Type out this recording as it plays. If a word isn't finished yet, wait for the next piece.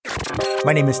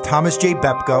My name is Thomas J.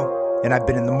 Bepko, and I've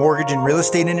been in the mortgage and real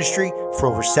estate industry for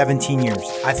over 17 years.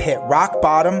 I've hit rock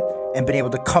bottom and been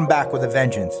able to come back with a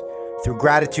vengeance through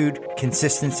gratitude,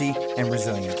 consistency, and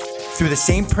resilience. Through the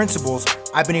same principles,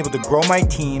 I've been able to grow my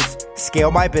teams,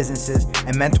 scale my businesses,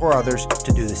 and mentor others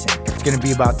to do the same. It's going to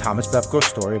be about Thomas Bepko's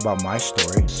story, about my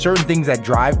story. Certain things that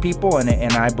drive people, and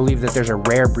I believe that there's a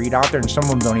rare breed out there, and some of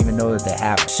them don't even know that they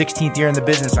have. 16th year in the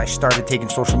business, I started taking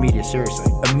social media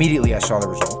seriously. Immediately, I saw the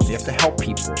results. You have to help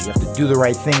people. You have to do the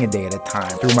right thing a day at a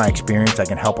time. Through my experience, I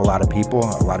can help a lot of people.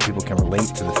 A lot of people can relate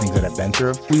to the things that I've been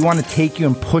through. We want to take you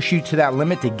and push you to that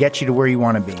limit to get you to where you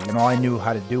want to be. And all I knew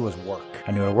how to do was work.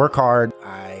 I knew how to work hard.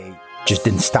 I just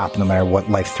didn't stop no matter what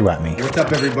life threw at me. What's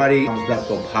up, everybody? Thomas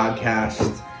Bepko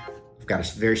podcast. I've got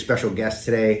a very special guest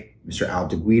today, Mr.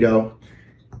 DiGuido,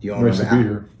 the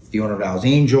owner of Al's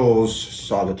Angels,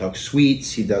 Saugatuck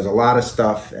Sweets. He does a lot of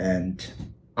stuff, and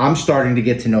I'm starting to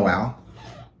get to know Al,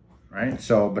 right?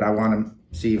 So, but I want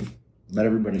to see if let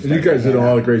everybody. And you guys did a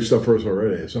lot of great stuff for us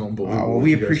already. It's unbelievable. Well,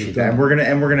 we appreciate that. And we're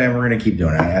gonna keep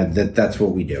doing it. That's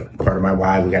what we do. Part of my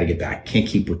why. We got to get back. Can't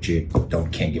keep what you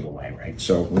can't give away, right?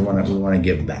 So we want to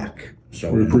give back. So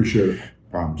we appreciate it.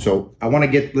 So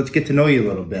let's get to know you a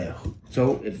little bit.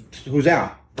 So who's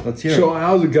Al? Let's hear. So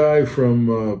Al's a guy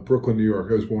from Brooklyn, New York.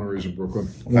 I was born and raised in Brooklyn.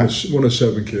 One of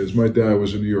 7 kids. My dad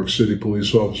was a New York City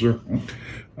police officer.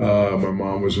 My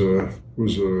mom was a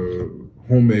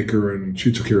homemaker, and she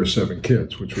took care of 7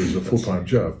 kids, which was a full-time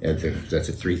job. Yeah, that's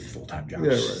a 3 full-time jobs.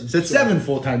 Yeah, right. So it's 7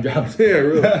 full-time jobs. Yeah,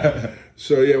 really.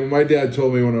 So yeah, when my dad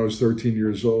told me when I was 13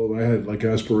 years old, I had like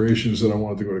aspirations that I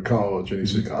wanted to go to college, and he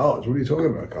said, "College? What are you talking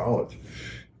about, college?"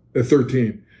 At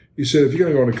 13, he said, "If you're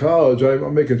going to go to college,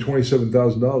 I'm making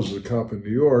 $27,000 as a cop in New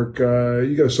York.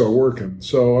 You got to start working."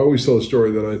 So I always tell the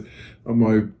story that on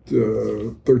my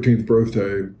 13th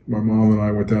birthday, my mom and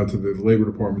I went down to the labor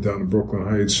department down in Brooklyn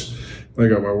Heights. I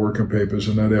got my working papers,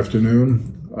 and that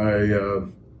afternoon,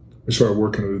 I started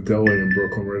working at a deli in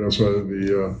Brooklyn, right outside of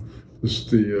the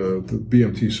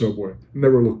BMT subway.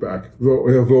 Never looked back.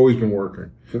 I've always been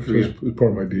working. Good for you. It was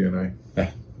part of my DNA.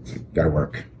 Yeah, got to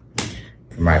work.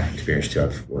 From my experience too,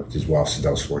 I've worked as well since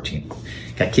I was 14.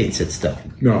 Can't sit still.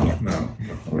 No.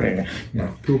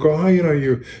 People go,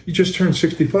 you just turned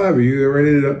 65. Are you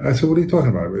ready to? I said, what are you talking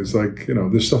about? It's like,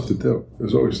 there's stuff to do.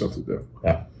 There's always stuff to do.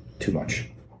 Yeah, too much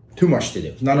to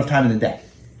do. Not enough time in the day.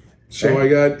 So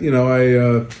right?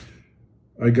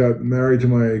 I got married to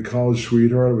my college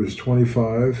sweetheart. I was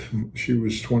 25. She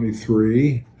was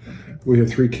 23. We had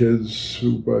 3 kids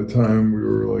who, by the time we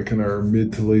were like in our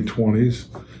mid to late 20s.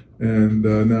 And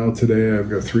now today I've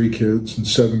got 3 kids and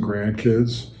 7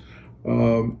 grandkids.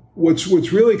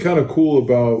 What's really kind of cool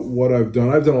about what I've done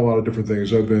a lot of different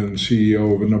things. I've been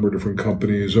CEO of a number of different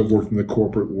companies. I've worked in the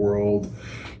corporate world.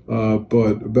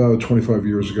 But about 25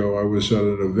 years ago, I was at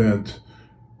an event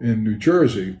in New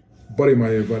Jersey. A buddy of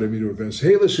mine invited me to an event.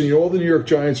 Said, "Hey, listen, all the New York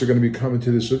Giants are going to be coming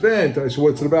to this event." And I said,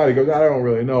 "What's it about?" He goes, "I don't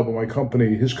really know, but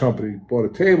his company bought a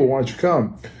table. Why don't you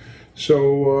come?"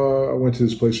 So I went to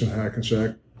this place in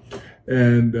Hackensack.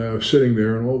 And sitting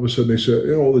there, and all of a sudden they said,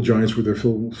 all the Giants were there: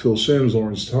 Phil Simms,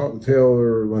 Lawrence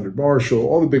Taylor, Leonard Marshall,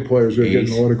 all the big players were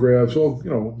getting autographs, all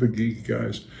big geeky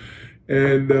guys.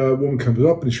 And a woman comes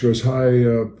up and she goes, "Hi,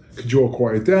 could you all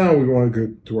quiet down? We want to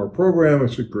go to our program." I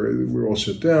said, "Great." We all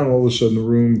sit down. All of a sudden, the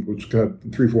room, which got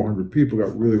 300-400 people,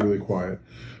 got really, really quiet. A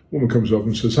woman comes up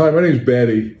and says, "Hi, my name's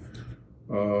Betty.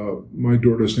 My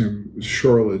daughter's name is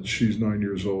Charlotte. She's 9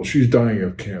 years old. She's dying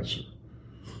of cancer.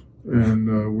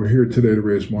 And we're here today to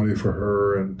raise money for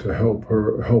her and to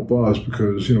help us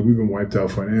because, we've been wiped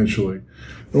out financially."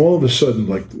 And all of a sudden,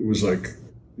 it was like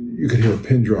you could hear a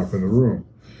pin drop in the room.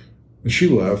 And she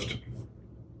left.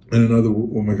 And another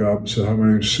woman got up and said, "Hi, my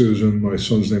name's Susan. My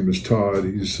son's name is Todd.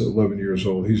 He's 11 years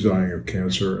old. He's dying of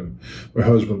cancer. And my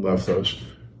husband left us.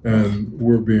 And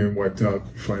we're being wiped out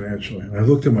financially." And I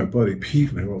looked at my buddy, Pete,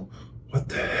 and I go, "What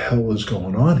the hell is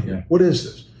going on here? What is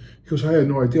this?" He goes, "I had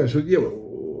no idea." I said, "Yeah, but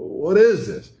what is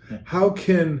this? How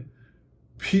can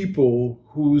people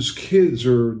whose kids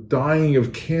are dying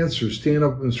of cancer stand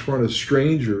up in front of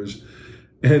strangers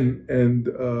and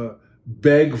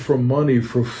beg for money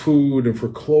for food and for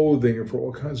clothing and for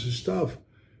all kinds of stuff?"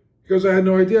 He goes, "I had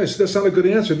no idea." I said, "That's not a good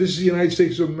answer. This is the United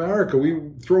States of America. We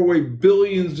throw away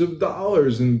billions of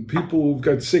dollars, and people who've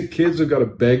got sick kids have got to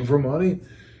beg for money."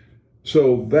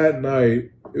 So that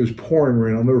night, it was pouring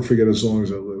rain. I'll never forget as long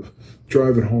as I live.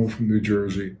 Driving home from New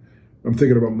Jersey, I'm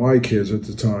thinking about my kids at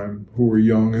the time who were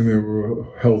young and they were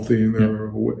healthy and they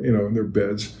were, in their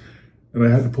beds. And I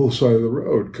had to pull the side of the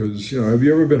road because, have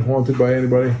you ever been haunted by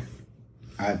anybody?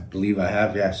 I believe I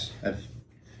have, yes.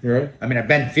 Right? I mean,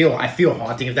 I feel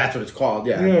haunting, if that's what it's called.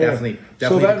 Yeah, definitely.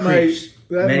 So that night,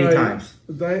 many times.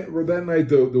 That night,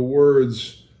 the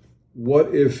words,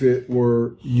 "What if it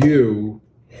were you,"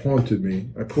 haunted me.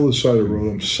 I pull aside the road.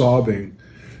 I'm sobbing,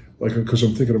 like, because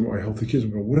I'm thinking about my healthy kids.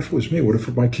 I'm going, what if it was me? What if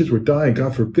my kids were dying?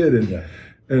 God forbid.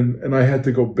 And I had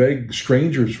to go beg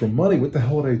strangers for money. What the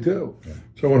hell would I do? Yeah.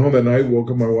 So I went home that night,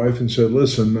 woke up my wife and said,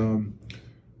 listen,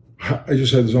 I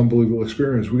just had this unbelievable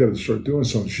experience. We got to start doing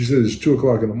something. She said, it's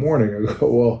 2:00 in the morning. I go,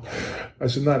 well, I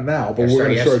said, not now, but we're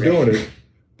going to start doing it.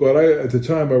 But at the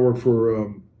time, I worked for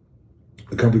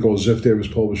a company called Ziff Davis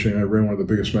Publishing. I ran one of the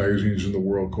biggest magazines in the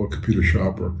world called Computer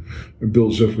Shopper. And Bill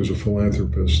Ziff was a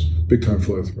philanthropist, big-time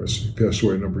philanthropist. He passed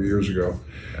away a number of years ago.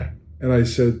 And I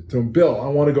said to him, Bill, I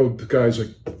want to go to guys like,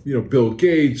 Bill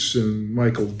Gates and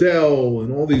Michael Dell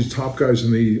and all these top guys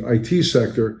in the IT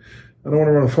sector. And I want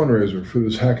to run a fundraiser for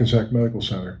this Hackensack Medical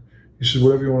Center. He said,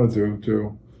 whatever you want to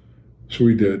do. So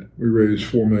we did. We raised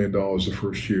 $4 million the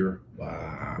first year.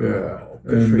 Wow. Yeah.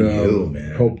 Good for you,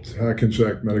 man. Helped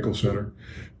Hackensack Medical Center.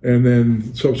 And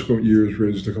then subsequent years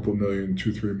raised a couple million,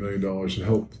 $2-3 million and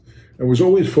helped. And was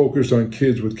always focused on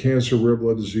kids with cancer, rare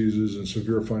blood diseases, and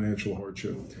severe financial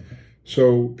hardship.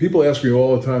 So people ask me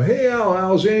all the time, hey,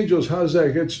 Al's Angels, how does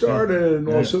that get started and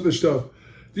all this other stuff.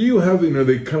 Do you have,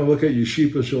 they kind of look at you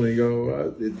sheepishly and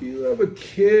go, do you have a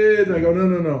kid? And I go,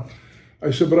 no. I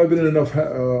said, but I've been in enough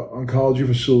oncology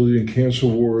facility and cancer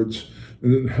wards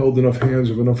and held enough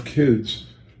hands of enough kids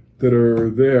that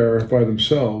are there by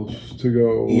themselves to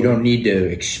go. You don't need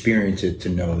to experience it to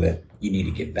know that you need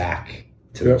to get back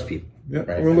to those people. Yeah.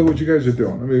 Right? I mean, look what you guys are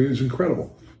doing. I mean, it's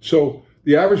incredible. So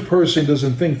the average person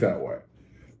doesn't think that way.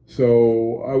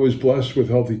 So I was blessed with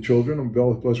healthy children. I'm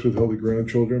blessed with healthy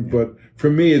grandchildren. Yeah. But for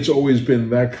me, it's always been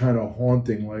that kind of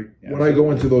haunting. Like when I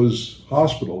go into those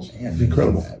hospitals, it's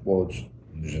incredible. Well,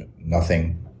 there's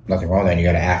nothing wrong with that. You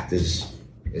got to act as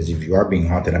if you are being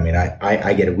haunted. I mean,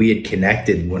 I get it. We had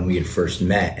connected when we had first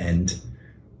met. And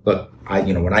look,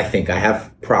 when I think I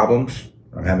have problems,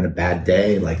 I'm having a bad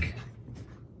day, like,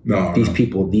 these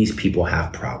people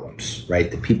have problems,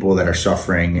 right? The people that are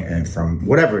suffering and from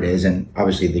whatever it is, and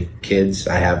obviously the kids.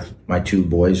 I have my 2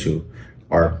 boys who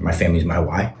are my family's my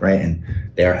why, right? And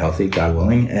they are healthy, God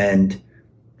willing. And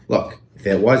look, if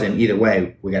it wasn't either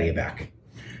way, we got to get back.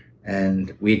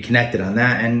 And we had connected on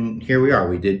that, and here we are.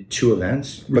 We did 2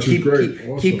 events, which is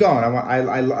great. Keep going.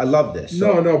 I love this.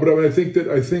 So. No, but I mean, I think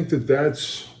that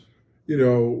that's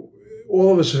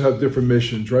all of us have different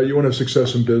missions, right? You want to have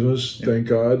success in business, thank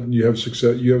God. And you have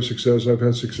success. I've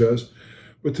had success.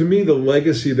 But to me, the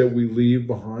legacy that we leave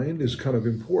behind is kind of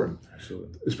important.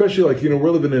 Absolutely. Especially like,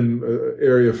 we're living in an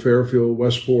area of Fairfield,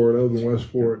 Westport. I live in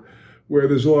Westport, where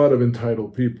there's a lot of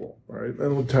entitled people, right?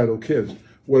 And entitled kids.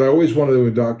 What I always wanted to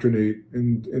indoctrinate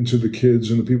into the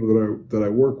kids and the people that I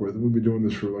work with, and we've been doing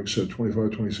this for, like I said,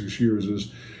 25, 26 years,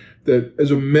 is that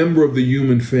as a member of the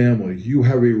human family, you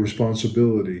have a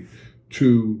responsibility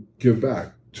to give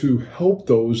back, to help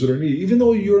those that are needy. Even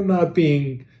though you're not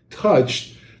being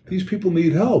touched, these people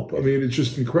need help. I mean, it's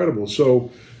just incredible. So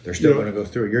they're still going to go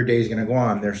through. Your day's going to go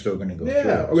on. They're still going to go through.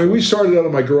 Yeah. I mean, we started out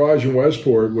in my garage in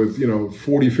Westport with,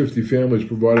 40, 50 families,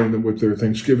 providing them with their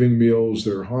Thanksgiving meals,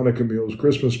 their Hanukkah meals,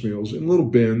 Christmas meals in little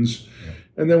bins. Yeah.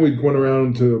 And then we went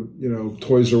around to,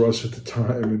 Toys R Us at the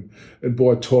time and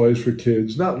bought toys for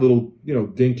kids. Not little,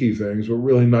 dinky things, but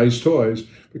really nice toys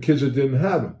for kids that didn't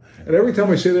have them. And every time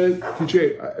I say that,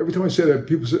 TJ,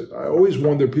 people say, I always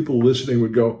wonder, people listening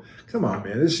would go, come on,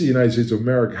 man, this is the United States of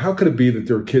America. How could it be that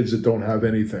there are kids that don't have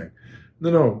anything?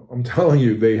 No, I'm telling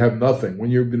you, they have nothing.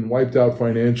 When you've been wiped out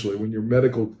financially, when your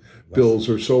medical bills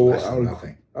are so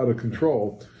out of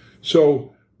control.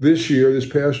 So this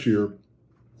past year,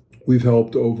 we've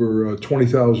helped over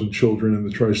 20,000 children in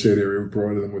the tri-state area. We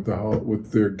provided them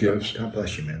with their gifts. God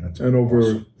bless you, man. That's and over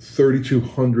awesome.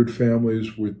 3,200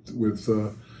 families with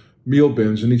meal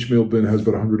bins, and each meal bin has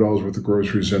about $100 worth of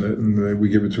groceries in it, and then we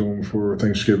give it to them for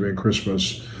Thanksgiving,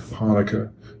 Christmas,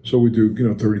 Hanukkah. So we do,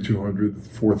 3,200,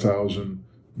 4,000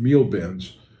 meal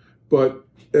bins. But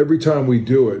every time we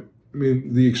do it, I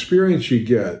mean, the experience you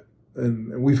get,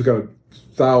 and we've got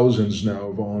thousands now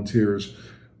of volunteers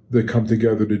that come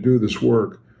together to do this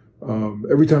work.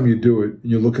 Every time you do it,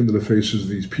 and you look into the faces of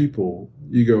these people,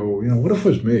 you go, what if it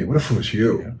was me? What if it was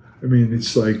you? Yeah. I mean,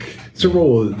 it's like, it's a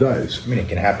roll of the dice. I mean, it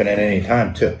can happen at any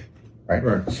time too, right?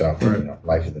 Right. So, right.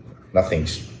 Life,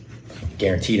 nothing's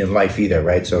guaranteed in life either,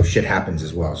 right? So shit happens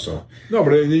as well. So no,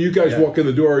 but you guys walk in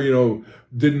the door,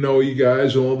 didn't know you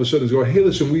guys, and all of a sudden go, hey,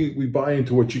 listen, we buy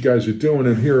into what you guys are doing,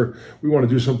 and here we want to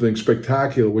do something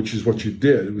spectacular, which is what you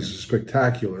did. It was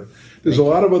spectacular. There's a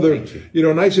lot of other,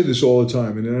 and I say this all the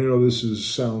time, and I know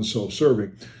sounds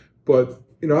self-serving, but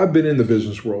I've been in the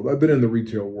business world, I've been in the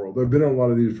retail world, I've been in a lot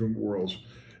of these different worlds,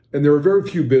 and there are very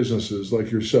few businesses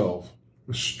like yourself,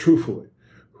 truthfully,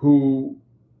 who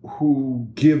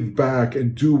give back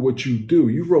and do what you do.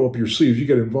 You roll up your sleeves, you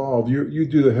get involved, you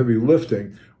do the heavy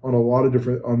lifting on a lot of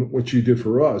on what you did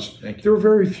for us. There are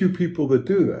very few people that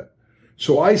do that.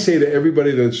 So I say to everybody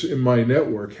that's in my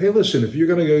network, hey, listen, if you're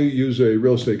going to go use a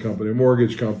real estate company, a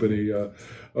mortgage company,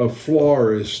 a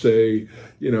florist, a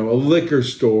liquor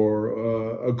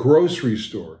store, a grocery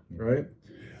store, right?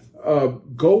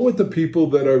 Go with the people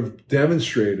that have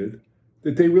demonstrated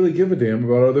that they really give a damn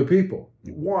about other people.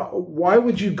 Why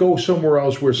would you go somewhere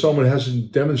else where someone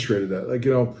hasn't demonstrated that? Like,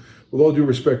 with all due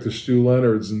respect to Stu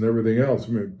Leonard's and everything else,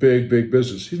 big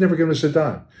business. He's never given us a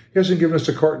dime. He hasn't given us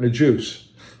a carton of juice.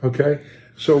 Okay?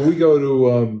 So we go to,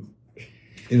 a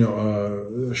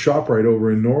ShopRite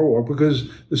over in Norwalk because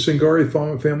the Singari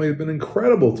family have been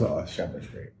incredible to us. ShopRite's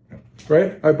great.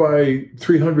 Right? I buy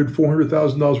 $300,000,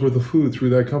 $400,000 worth of food through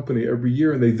that company every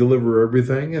year, and they deliver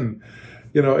everything. And,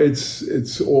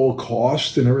 it's all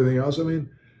cost and everything else.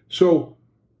 So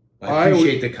I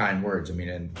appreciate the kind words. Thank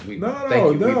you.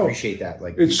 We appreciate that.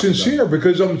 Like, it's sincere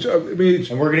because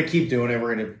and we're gonna keep doing it.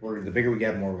 We're the bigger we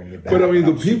get, more we're gonna get back. But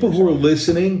the people who are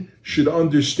listening should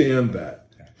understand that.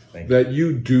 That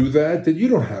you do that you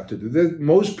don't have to do that.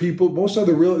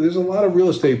 There's a lot of real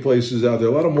estate places out there,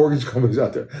 a lot of mortgage companies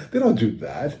out there. They don't do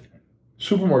that.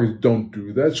 Supermarkets don't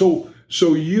do that.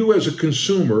 So you as a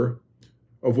consumer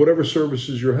of whatever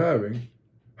services you're having,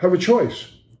 have a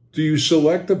choice. Do you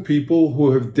select the people who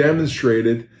have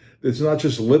demonstrated that it's not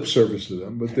just lip service to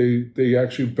them, but they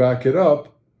actually back it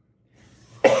up?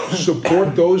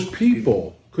 Support those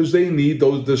people because they need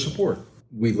the support.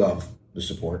 We love the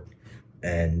support,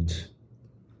 and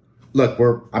look,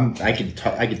 I can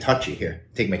touch you here.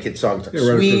 Take my kids' songs,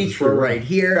 sweets. We're right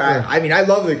here. Yeah. I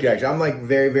love the connection. I'm like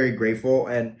very, very grateful,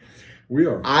 and we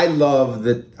are. I love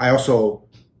that. I also.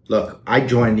 Look, I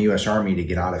joined the U.S. Army to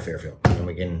get out of Fairfield.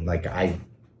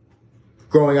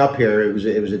 Growing up here, it was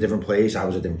a different place. I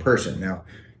was a different person. Now,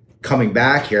 coming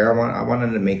back here, I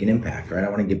wanted to make an impact, right? I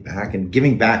want to give back, and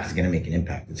giving back is going to make an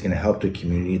impact. It's going to help the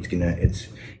community.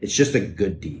 It's just a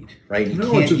good deed, right? You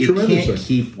can't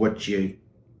keep what you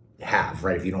have,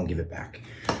 right? If you don't give it back.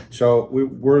 So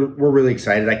we're really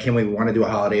excited. I can't wait. We want to do a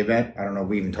holiday event. I don't know if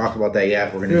we even talked about that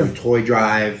yet. We're going to do a toy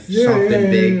drive, something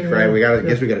big, right? We got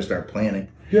to start planning.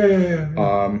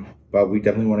 Yeah. But we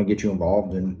definitely want to get you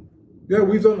involved. And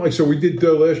we've done we did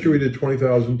last year. We did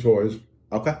 20,000 toys.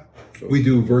 Okay. We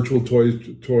do virtual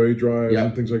toy drives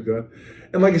and things like that.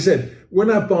 And like I said, we're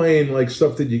not buying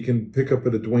stuff that you can pick up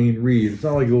at a Dwayne Reed. It's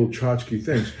not like little tchotchke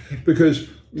things. Because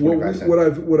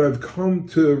what I've come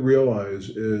to realize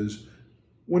is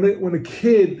when a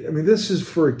kid, this is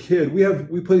for a kid. We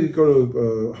go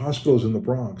to hospitals in the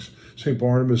Bronx, St.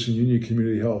 Barnabas and Union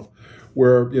Community Health,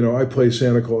 where I play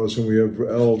Santa Claus and we have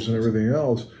elves and everything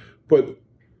else. But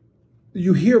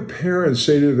you hear parents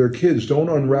say to their kids, don't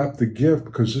unwrap the gift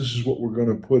because this is what we're going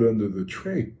to put under the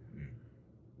tree.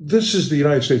 This is the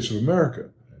United States of America.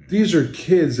 These are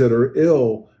kids that are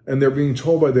ill and they're being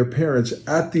told by their parents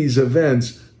at these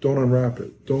events, don't unwrap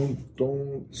it. Don't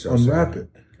unwrap it.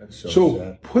 That's so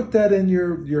sad. Put that in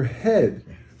your head.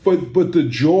 But the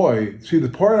joy, see, the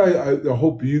part I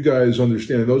hope you guys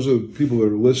understand, those are the people that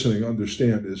are listening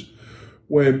understand, is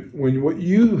when what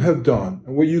you have done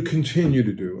and what you continue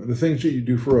to do and the things that you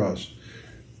do for us,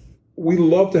 we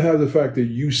love to have the fact that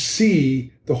you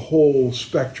see the whole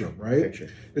spectrum, right?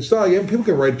 Picture. It's not like people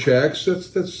can write checks,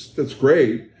 that's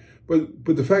great, but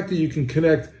the fact that you can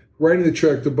connect writing the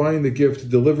check to buying the gift to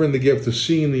delivering the gift to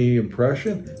seeing the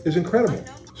impression is incredible.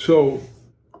 So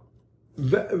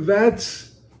that's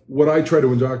what I try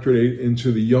to indoctrinate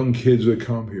into the young kids that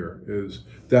come here is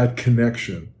that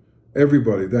connection.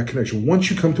 Everybody, that connection. Once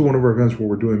you come to one of our events where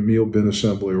we're doing meal bin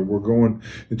assembly or we're going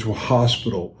into a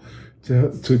hospital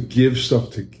to give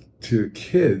stuff to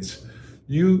kids,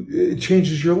 it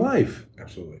changes your life.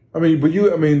 Absolutely.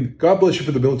 God bless you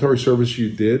for the military service you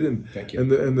did and thank you.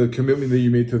 and the commitment that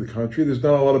you made to the country. There's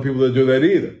not a lot of people that do that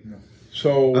either. No.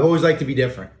 So I've always liked to be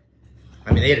different.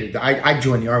 I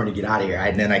joined the Army to get out of here,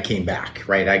 and then I came back,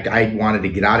 right? I wanted to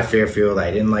get out of Fairfield.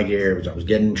 I didn't like it here. I was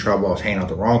getting in trouble. I was hanging out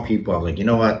with the wrong people. I was like, you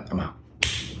know what? I'm out.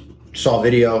 Saw a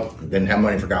video, didn't have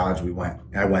money for college. I went.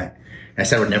 And I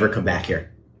said I would never come back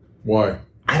here. Why?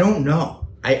 I don't know.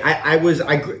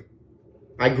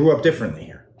 I grew up differently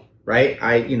here, right?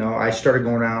 I started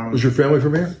going around. Was your family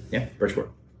from here? Yeah,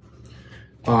 Bridgeport.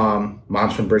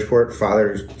 Mom's from Bridgeport.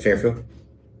 Father's Fairfield.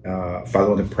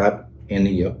 Father went to prep in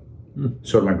the U.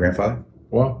 So did my grandfather.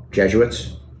 Wow.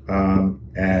 Jesuits.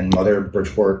 And mother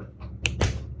Bridgeport,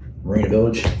 Marina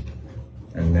Village,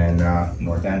 and then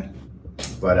North End.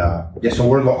 But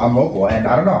so I'm local, and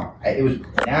I don't know.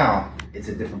 Now it's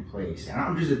a different place, and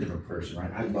I'm just a different person,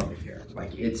 right? I love it here.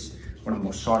 Like it's one of the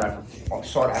most sought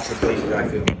after places that I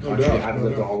feel in the country. I've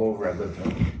lived all over. I've lived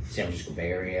in San Francisco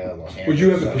Bay Area, Los Angeles. But you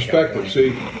have the perspective. See,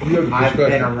 you have the perspective. I've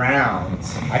been around.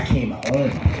 I came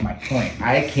home. To my point,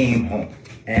 I came home,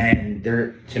 and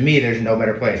to me, there's no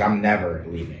better place. I'm never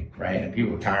leaving, right? And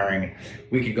people are tiring.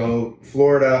 We could go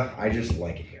Florida. I just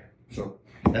like it here. So.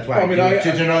 That's why it's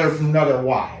another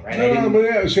why, right? No, but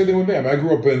yeah, same thing with me. I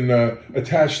grew up in an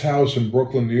attached house in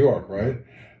Brooklyn, New York, right?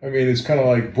 I mean, it's kind of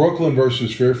like Brooklyn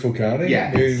versus Fairfield County.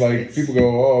 Yeah. I mean, people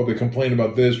go, they complain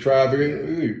about this traffic.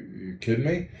 Are you kidding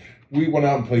me? We went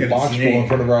out and played box ball in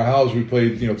front of our house. We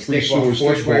played, 3 sewer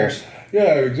stick balls.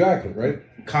 Yeah, exactly, right?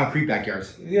 Concrete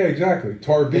backyards. Yeah, exactly.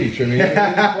 Tar Beach. I mean,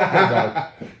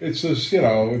 it's just,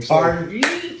 it's Tar Beach.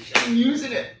 I'm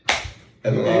using it. I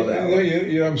love that.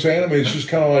 You know what I'm saying? I mean, it's just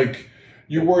kind of like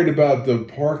you're worried about the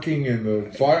parking and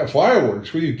the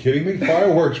fireworks. Were you kidding me?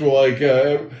 Fireworks were like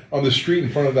on the street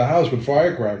in front of the house with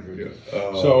firecrackers. Yeah.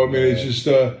 So I mean, it's just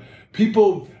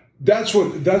people. That's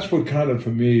what kind of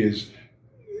for me is.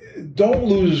 Don't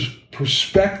lose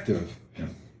perspective. Yeah.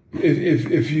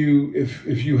 If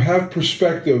you have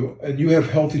perspective and you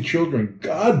have healthy children,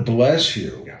 God bless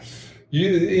you. Yes.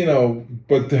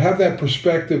 But to have that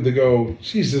perspective to go,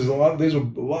 geez, there's a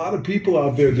lot of people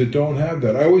out there that don't have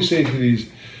that. I always say to these,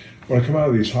 when I come out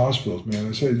of these hospitals, man,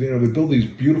 I say, they build these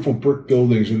beautiful brick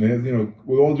buildings, and they have,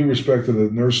 with all due respect to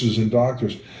the nurses and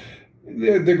doctors,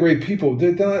 they're great people.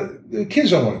 The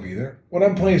kids don't want to be there. When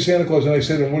I'm playing Santa Claus and I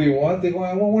say to them, "What do you want?" They go,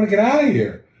 "I want to get out of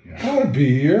here. I don't want to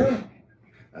be here."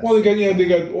 Well, they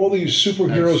got all these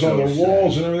superheroes on their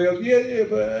walls and everything else. Yeah,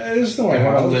 but it's not. They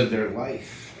want to live their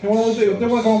life. They want to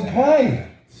go and play.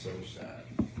 So sad.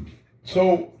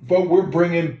 So, but we're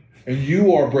bringing, and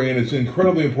you are bringing. It's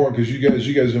incredibly important because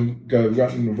you guys have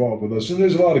gotten involved with us, and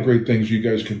there's a lot of great things you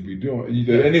guys can be doing.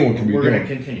 That anyone can be doing. We're going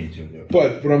to continue to do.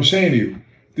 But what I'm saying to you,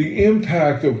 the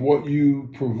impact of what you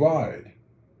provide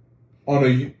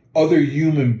on other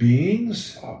human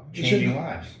beings, changing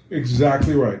lives.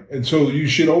 Exactly right. And so you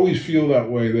should always feel that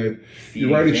way. That you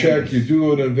write a check, you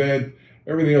do an event,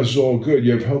 everything else is all good.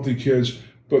 You have healthy kids.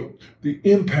 But the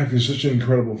impact is such an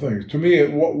incredible thing. To me,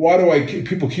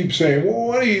 people keep saying, well,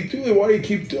 what are you doing? Why do you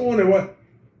keep doing it? What?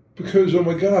 Because, oh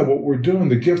my God, what we're doing,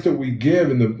 the gift that we give,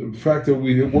 and the fact that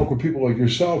we work with people like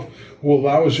yourself who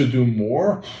allow us to do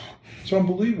more, it's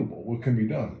unbelievable what can be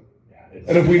done. Yeah,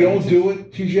 and if we don't do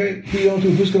it, TJ,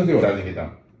 who's going to do it? It doesn't get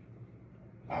done.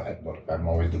 I'm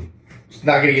always doing. It's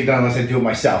not going to get done unless I do it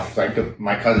myself. Like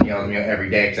my cousin yells at me every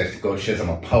day because I go, "Shit, I'm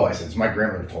a poet." I said, "It's my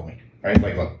grandmother told me." Right?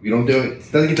 Like, look, you don't do it.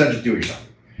 It doesn't get done, just do it yourself.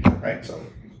 Right? So,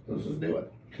 let's just do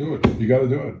it. Do it. You got to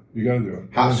do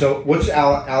it. So, what's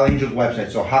Al Angel's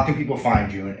website? So, how can people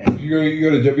find you? And you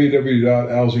go to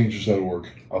www.alsangels.org.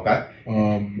 Okay.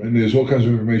 And there's all kinds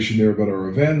of information there about our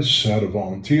events, how to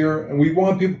volunteer. And we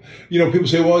want people, people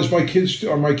say, well,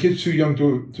 are my kids too young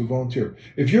to volunteer?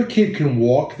 If your kid can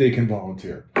walk, they can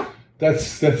volunteer.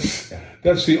 That's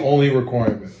the only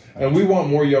requirement. And we want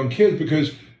more young kids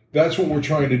because that's what we're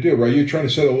trying to do, right? You're trying to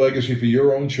set a legacy for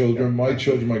your own children, my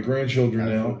children, my grandchildren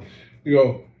now. You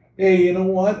go, hey, you know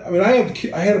what? I mean, I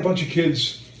had a bunch of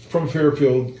kids from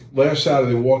Fairfield last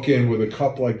Saturday walk in with a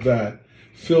cup like that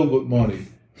filled with money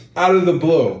out of the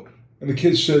blue. And the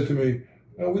kids said to me,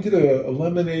 we did a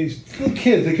lemonade. Little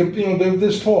kids, they can, they're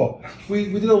this tall. We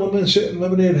did a lemonade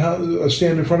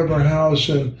stand in front of our house,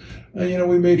 and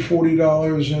we made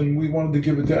 $40, and we wanted to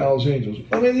give it to Al's Angels.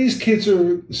 I mean, these kids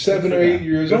are 7 or 8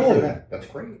 years old. That's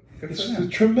great. It's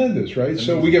tremendous, right?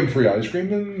 So we give them free ice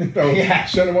cream and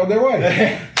send them on their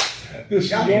way. This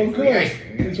is all good.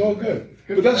 It's all good.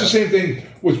 But that's the same thing.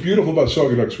 What's beautiful about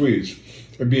Saugatuck Swedes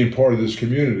and being part of this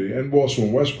community, and also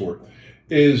in Westport,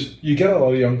 is you get a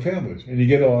lot of young families, and you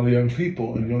get a lot of young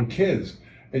people and young kids.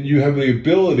 And you have the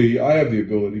ability, I have the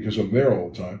ability, because I'm there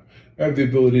all the time, I have the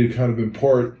ability to kind of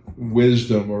impart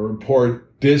wisdom or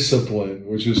impart discipline,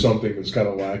 which is something that's kind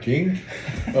of lacking.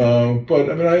 But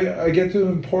I mean, I get to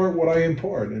impart what I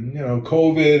impart. And,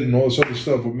 COVID and all this other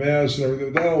stuff with masks and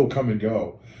everything, that will come and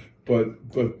go.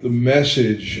 But the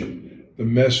message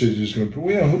is going to be,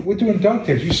 we're doing dunk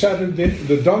tanks. You sat in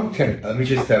the dunk tank. Let me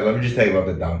just tell you about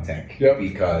the dunk tank. Yep.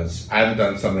 Because I haven't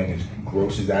done something as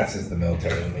gross as that since the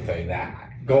military. Let me tell you that.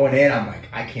 Going in, I'm like,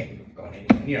 I can't believe I'm going going.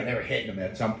 And, they were hitting them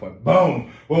at some point.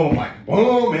 Boom, boom, I'm like,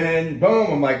 boom, and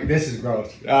boom. I'm like, this is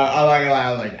gross.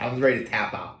 I was ready to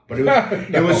tap out. But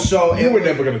it was so... You were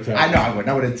never going to tap out. I know I wouldn't.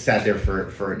 I would have sat there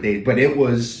for days. But it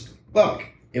was... Look,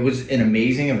 it was an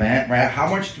amazing event, right? How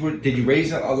much did you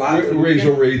raise? A lot? We raised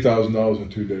over $80,000 in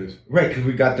 2 days. Right, because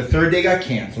we got the third day got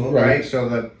canceled, right? So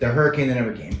the hurricane that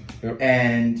never came. Yep.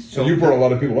 And so you brought a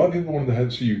lot of people. A lot of people wanted to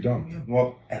see you done.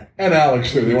 Well, and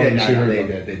Alex too. They wanted to see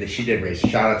her. She did race.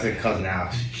 Shout out to cousin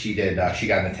Alex. She did. She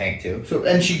got in the tank too. So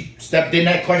and she stepped in.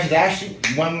 That question asked.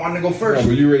 She wanted to go first. Yeah,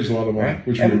 but you raised a lot of money, right?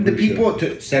 Which and we the people.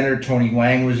 Senator Tony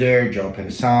Wang was there. Joe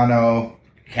Pedicano,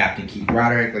 Captain Keith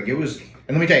Broderick. Like it was.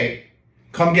 And let me tell you.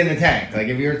 Come get in the tank. Like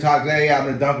if you're talking, hey, I'm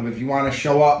gonna dunk him. If you want to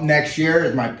show up next year,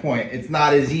 is my point. It's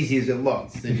not as easy as it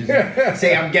looks. To just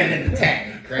say I'm getting in the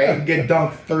tank, right? You get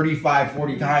dunked 35,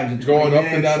 40 times in 20 going minutes.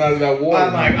 Up and down out of that water.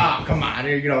 I'm like, oh, come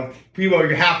on. People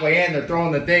are halfway in, they're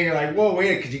throwing the thing. You're like, whoa,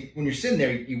 wait, because when you're sitting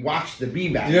there, you watch the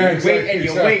beanbag. Yeah, exactly.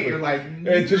 You wait. You're like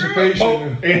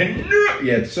anticipation.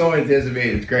 Yeah, it's so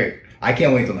anticipated. It's great. I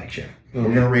can't wait till next year. We're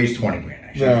gonna raise 20 grand.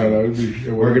 Actually.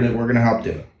 We're gonna help do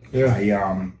it.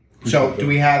 Yeah. So do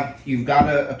we have? You've got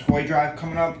a toy drive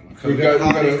coming up. We've got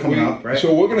coming up, right?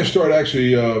 So we're going to start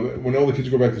actually when all the kids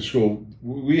go back to school.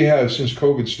 We have since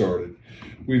COVID started.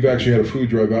 We've actually had a food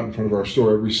drive out in front of our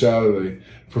store every Saturday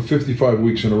for 55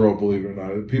 weeks in a row. Believe it or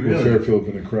not, people in Fairfield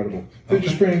have been incredible. They're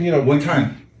just bringing what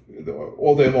time?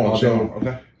 All day long.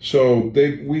 Okay. So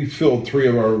we filled 3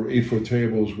 of our 8-foot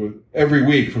tables with every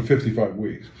week for 55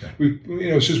 weeks.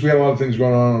 Okay. Since we had a lot of things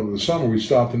going on over the summer, we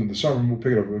stopped into the summer and we'll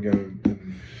pick it up again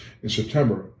in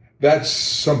September. That's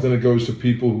something that goes to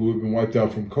people who have been wiped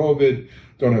out from COVID,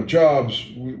 don't have jobs.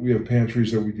 We have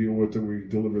pantries that we deal with that we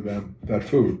deliver them that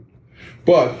food.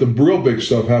 But the real big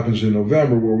stuff happens in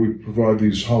November where we provide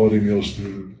these holiday meals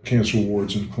to cancer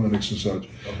wards and clinics and such.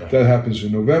 Okay. That happens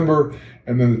in November.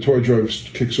 And then the toy drive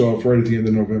kicks off right at the end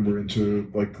of November into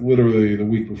like literally the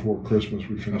week before Christmas.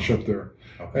 We finish up there.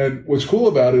 Okay. And what's cool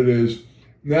about it is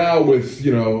now with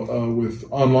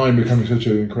online becoming such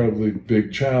an incredibly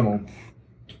big channel,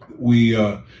 we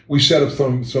set up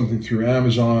something through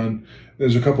Amazon.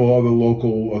 There's a couple other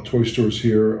local toy stores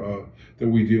here that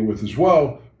we deal with as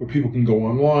well, where people can go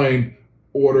online,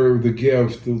 order the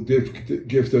gift. The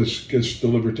gift gets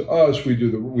delivered to us.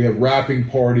 We have wrapping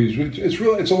parties.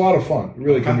 It's a lot of fun. It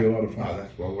really can be a lot of fun.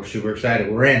 Well, we're super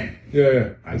excited. We're in.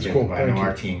 Yeah. That's cool. I know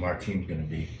our team's going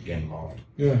to get involved.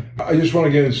 Yeah, I just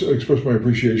want to express my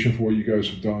appreciation for what you guys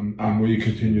have done and what you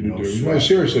continue to do. No,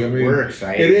 seriously, I mean, we're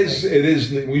excited. It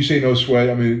is. When you say no sweat,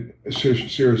 I mean,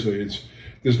 seriously,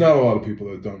 there's not a lot of people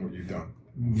that have done what you've done.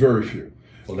 Very few.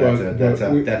 Well,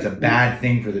 that's a bad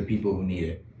thing for the people who need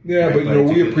it. Yeah, right? But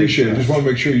we appreciate it. Just want to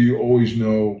make sure you always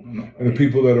know, and the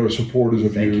people that are supporters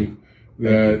of you,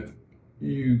 that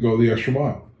you go the extra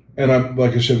mile. And I'm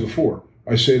like I said before,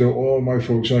 I say to all my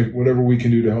folks, like whatever we can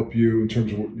do to help you in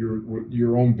terms of what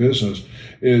your own business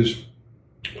is,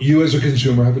 you as a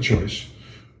consumer have a choice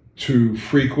to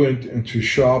frequent and to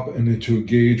shop and to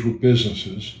engage with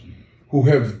businesses who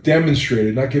have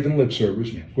demonstrated, not given lip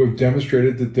service, who have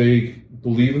demonstrated that they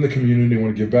believe in the community, they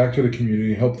want to give back to the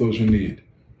community, help those in need.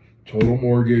 Total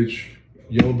Mortgage,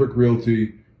 Yellow Brick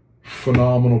Realty,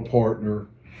 phenomenal partner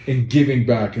in giving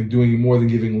back and doing more than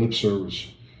giving lip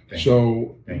service. Thank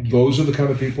you. Those are the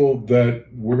kind of people that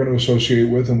we're going to associate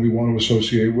with and we want to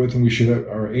associate with, and we should have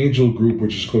our Angel group,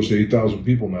 which is close to 8,000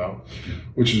 people now,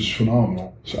 which is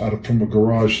phenomenal. So from a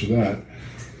garage to that,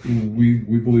 we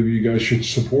believe you guys should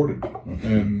support it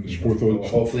and support those. Well,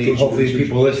 hopefully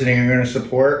people listening are going to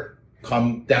support.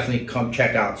 Definitely come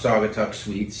check out Saugatuck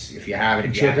Suites if you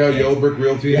haven't. Check out Yellow Brick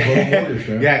Realty and Total Mortgage,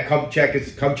 man. Yeah, come check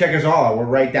us all out. We're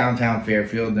right downtown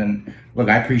Fairfield, and look,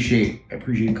 I appreciate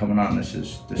you coming on. This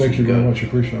is Thank you very much. I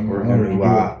appreciate it. We're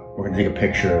gonna take a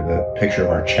picture of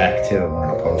our check too, and we're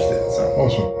gonna post it. So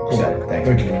awesome. Cool.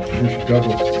 Thank you. Appreciate it. God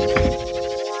bless.